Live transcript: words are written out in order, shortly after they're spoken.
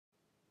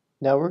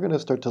Now we're going to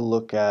start to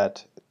look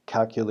at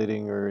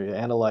calculating or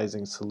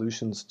analyzing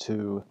solutions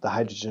to the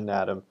hydrogen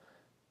atom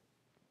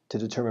to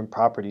determine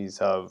properties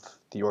of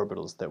the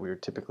orbitals that we're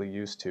typically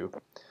used to.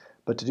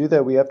 But to do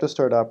that, we have to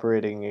start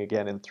operating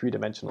again in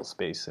three-dimensional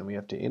space, and we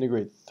have to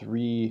integrate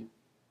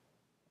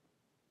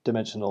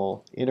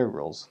three-dimensional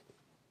integrals.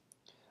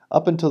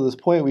 Up until this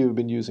point, we've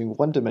been using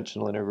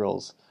one-dimensional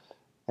integrals,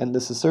 and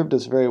this has served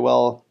us very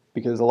well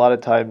because a lot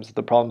of times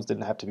the problems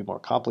didn't have to be more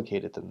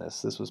complicated than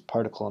this. This was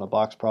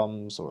particle-in-a-box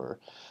problems or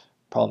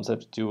problems that have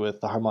to do with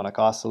the harmonic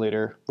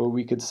oscillator, where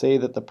we could say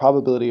that the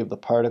probability of the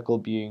particle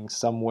being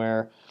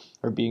somewhere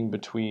or being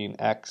between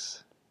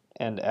x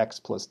and x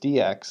plus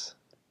dx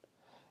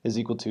is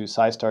equal to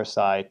psi star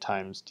psi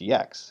times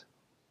dx,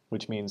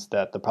 which means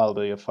that the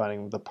probability of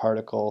finding the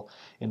particle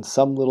in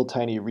some little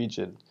tiny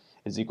region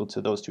is equal to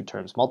those two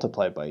terms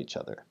multiplied by each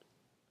other.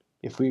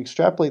 If we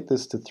extrapolate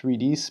this to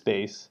 3D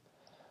space,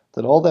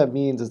 then all that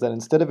means is that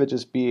instead of it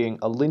just being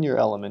a linear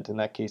element, in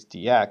that case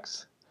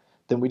dx,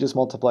 then we just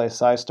multiply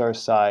psi star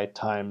psi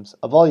times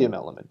a volume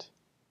element.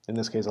 In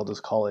this case, I'll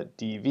just call it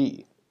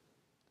dv.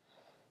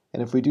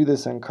 And if we do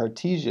this in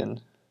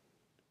Cartesian,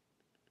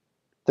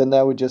 then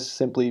that would just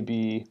simply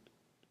be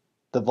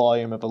the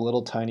volume of a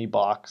little tiny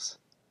box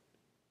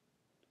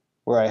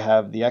where I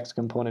have the x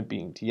component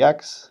being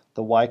dx,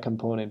 the y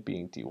component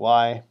being dy,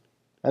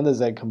 and the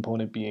z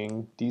component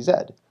being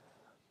dz.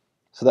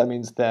 So that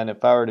means then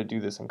if I were to do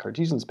this in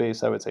Cartesian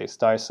space, I would say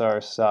psi star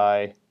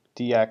psi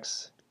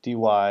dx, dy,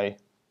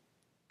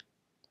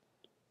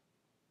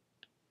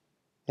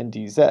 and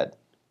dz. If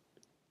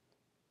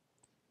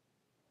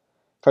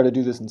I were to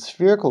do this in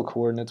spherical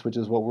coordinates, which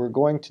is what we're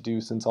going to do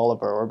since all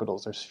of our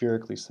orbitals are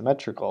spherically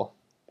symmetrical,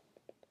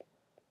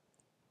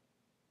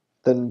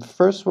 then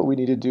first what we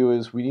need to do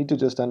is we need to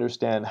just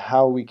understand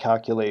how we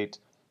calculate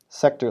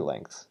sector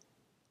lengths.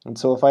 And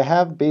so if I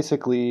have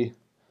basically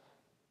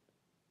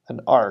an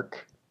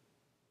arc,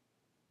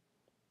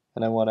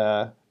 and I want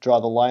to draw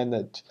the line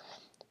that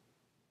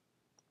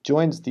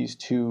joins these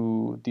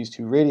two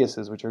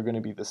radiuses, which are going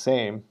to be the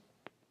same,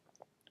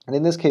 and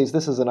in this case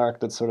this is an arc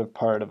that's sort of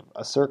part of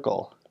a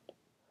circle.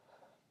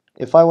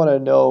 If I want to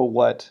know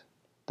what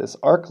this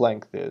arc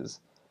length is,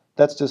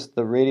 that's just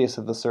the radius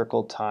of the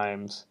circle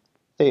times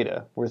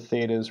theta, where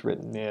theta is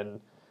written in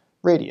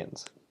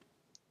radians.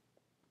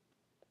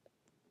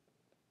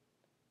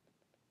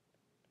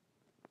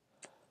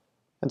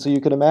 And so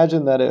you can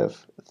imagine that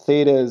if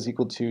theta is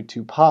equal to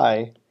 2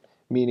 pi,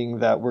 meaning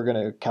that we're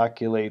going to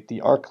calculate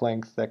the arc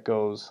length that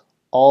goes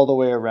all the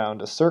way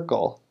around a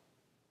circle,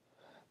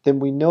 then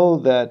we know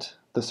that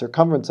the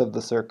circumference of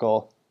the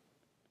circle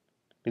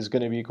is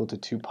going to be equal to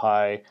 2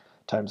 pi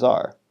times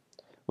r,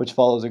 which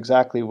follows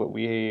exactly what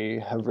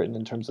we have written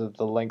in terms of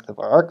the length of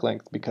our arc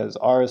length, because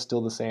r is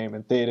still the same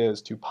and theta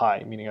is 2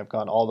 pi, meaning I've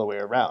gone all the way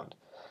around.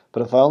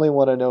 But if I only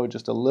want to know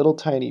just a little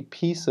tiny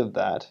piece of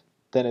that,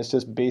 then it's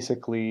just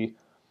basically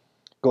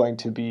going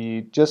to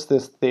be just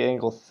this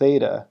angle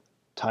theta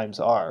times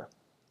r.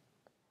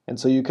 And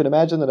so you can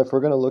imagine that if we're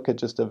going to look at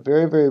just a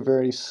very, very,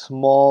 very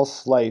small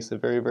slice, a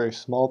very, very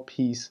small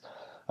piece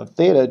of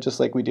theta, just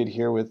like we did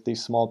here with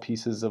these small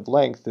pieces of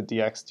length, the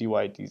dx, dy,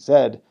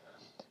 dz,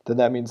 then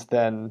that means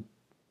then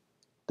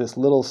this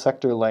little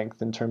sector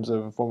length in terms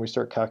of when we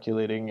start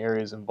calculating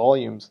areas and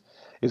volumes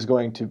is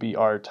going to be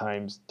r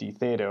times d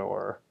theta,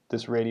 or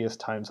this radius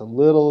times a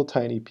little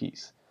tiny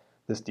piece,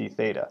 this d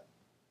theta.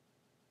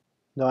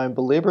 Now I'm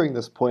belaboring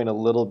this point a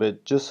little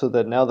bit just so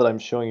that now that I'm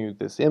showing you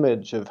this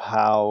image of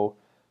how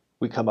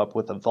we come up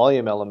with a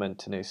volume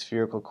element in a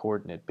spherical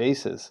coordinate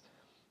basis,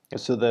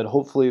 so that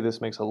hopefully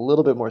this makes a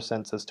little bit more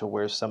sense as to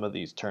where some of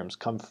these terms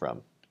come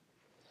from.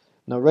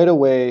 Now right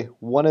away,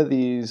 one of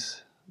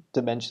these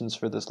dimensions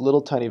for this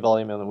little tiny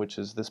volume element, which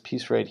is this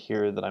piece right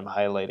here that I'm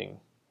highlighting,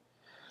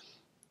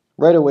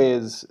 right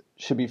away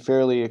should be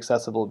fairly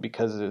accessible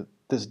because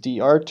this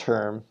dr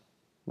term,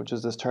 which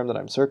is this term that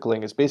I'm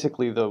circling, is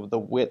basically the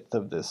width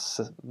of this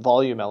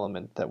volume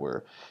element that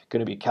we're going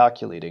to be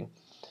calculating.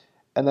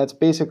 And that's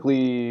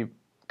basically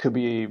could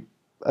be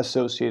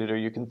associated, or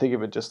you can think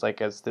of it just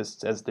like as the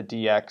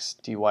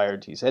dx, dy, or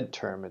dz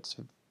term. It's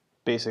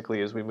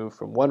basically as we move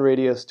from one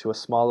radius to a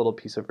small little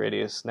piece of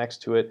radius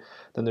next to it,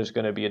 then there's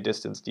going to be a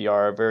distance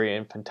dr, a very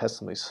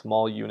infinitesimally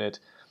small unit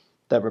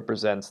that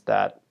represents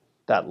that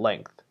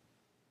length.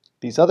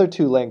 These other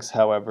two lengths,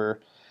 however,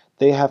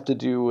 they have to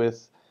do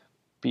with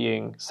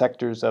being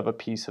sectors of a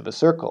piece of a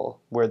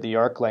circle, where the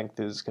arc length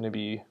is going to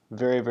be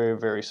very, very,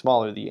 very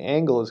small, or the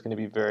angle is going to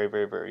be very,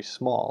 very, very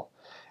small.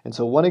 And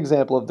so one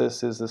example of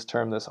this is this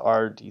term, this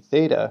r d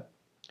theta,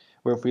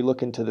 where if we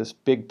look into this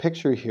big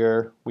picture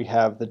here, we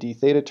have the d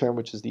theta term,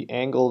 which is the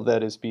angle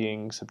that is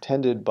being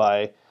subtended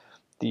by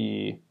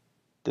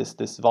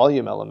this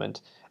volume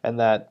element, and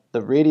that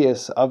the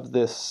radius of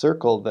this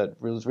circle that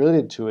is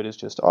related to it is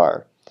just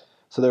r.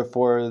 So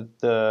therefore,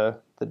 the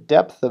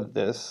depth of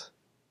this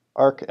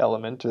arc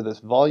element, or this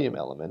volume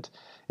element,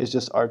 is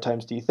just r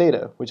times d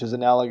theta, which is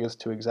analogous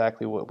to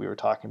exactly what we were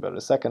talking about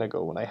a second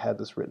ago when I had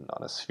this written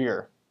on a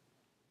sphere.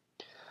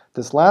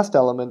 This last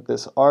element,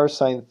 this r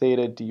sine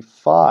theta d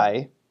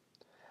phi,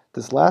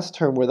 This last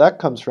term, where that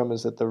comes from,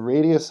 is that the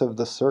radius of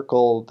the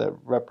circle that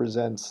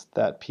represents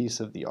that piece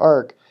of the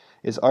arc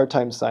is r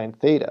times sine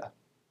theta.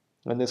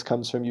 And this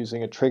comes from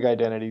using a trig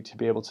identity to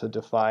be able to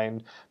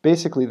define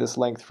basically this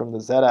length from the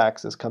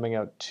z-axis coming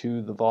out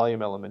to the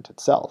volume element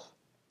itself.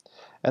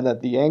 And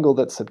that the angle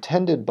that's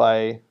subtended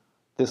by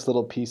this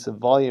little piece of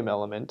volume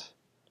element,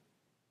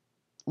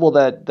 well,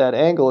 that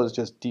angle is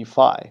just d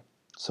phi.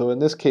 So in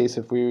this case,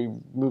 if we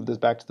move this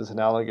back to this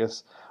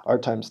analogous, r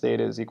times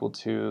theta is equal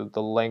to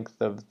the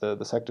length of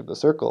the sector of the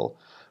circle.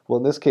 Well,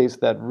 in this case,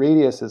 that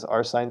radius is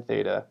r sine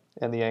theta,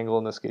 and the angle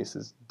in this case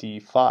is d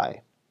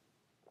phi.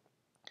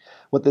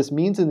 What this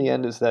means in the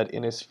end is that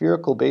in a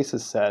spherical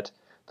basis set,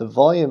 the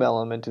volume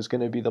element is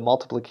going to be the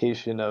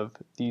multiplication of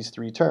these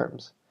three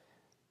terms.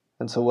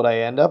 And so what I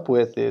end up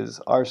with is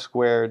r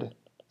squared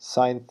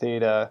sine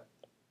theta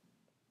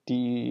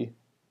dr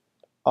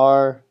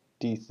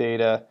d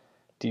theta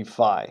d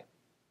phi.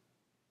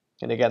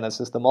 And again, that's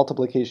just the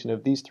multiplication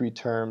of these three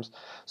terms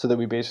so that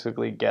we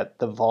basically get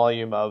the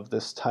volume of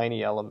this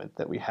tiny element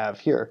that we have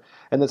here.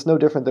 And that's no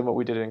different than what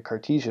we did in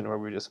Cartesian, where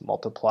we just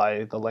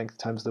multiply the length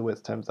times the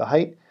width times the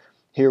height.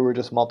 Here we're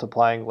just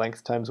multiplying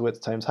length times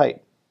width times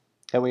height.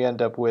 And we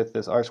end up with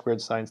this r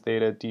squared sine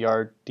theta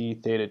dr d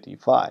theta d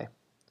phi.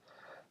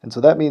 And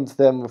so that means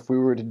then if we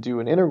were to do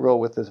an integral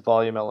with this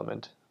volume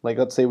element, like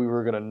let's say we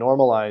were going to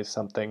normalize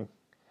something,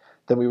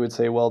 then we would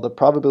say, well, the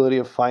probability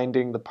of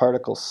finding the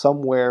particle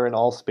somewhere in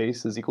all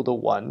space is equal to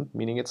 1,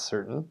 meaning it's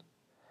certain.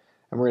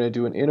 And we're going to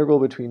do an integral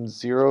between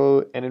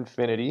 0 and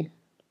infinity,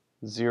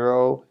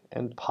 0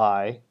 and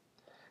pi,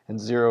 and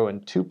 0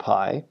 and 2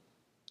 pi,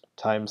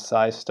 times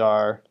psi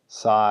star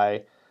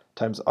psi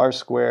times r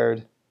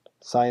squared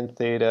sine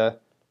theta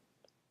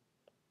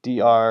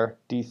dr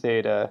d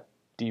theta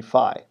d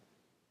phi.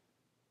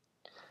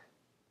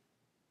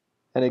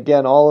 And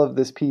again, all of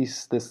this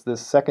piece, this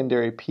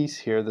secondary piece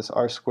here, this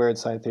r squared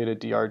sine theta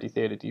dr d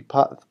theta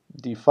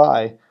d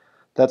phi,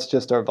 that's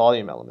just our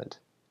volume element.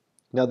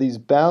 Now these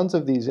bounds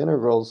of these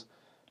integrals,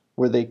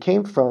 where they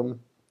came from,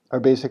 are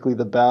basically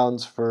the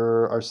bounds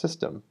for our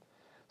system.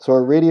 So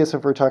our radius,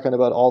 if we're talking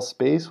about all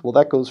space, well,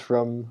 that goes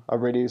from a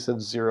radius of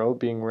 0,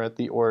 being we're at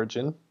the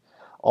origin,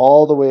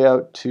 all the way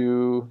out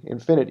to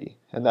infinity,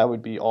 and that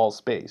would be all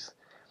space.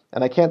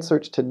 And I can't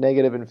search to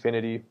negative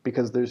infinity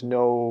because it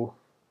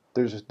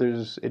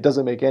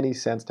doesn't make any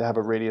sense to have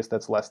a radius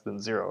that's less than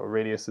 0. A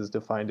radius is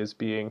defined as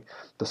being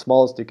the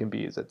smallest it can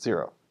be is at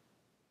 0.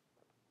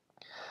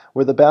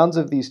 Where the bounds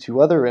of these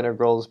two other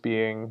integrals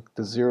being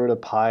the 0 to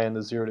pi and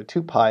the 0 to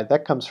 2 pi,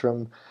 that comes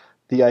from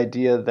the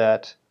idea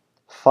that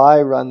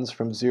phi runs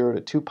from 0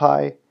 to 2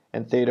 pi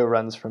and theta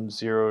runs from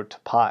 0 to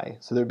pi.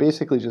 So they're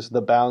basically just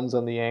the bounds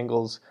on the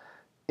angles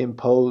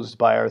imposed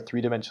by our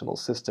three-dimensional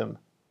system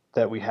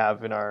that we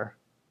have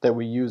that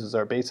we use as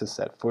our basis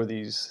set for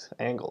these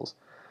angles.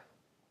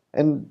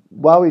 And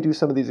while we do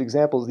some of these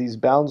examples, these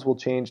bounds will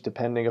change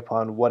depending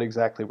upon what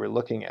exactly we're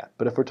looking at.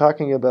 But if we're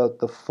talking about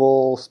the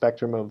full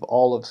spectrum of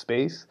all of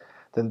space,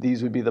 then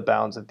these would be the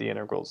bounds of the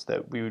integrals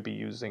that we would be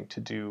using to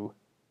do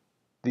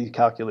the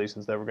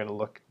calculations that we're going to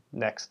look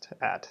next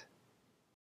at.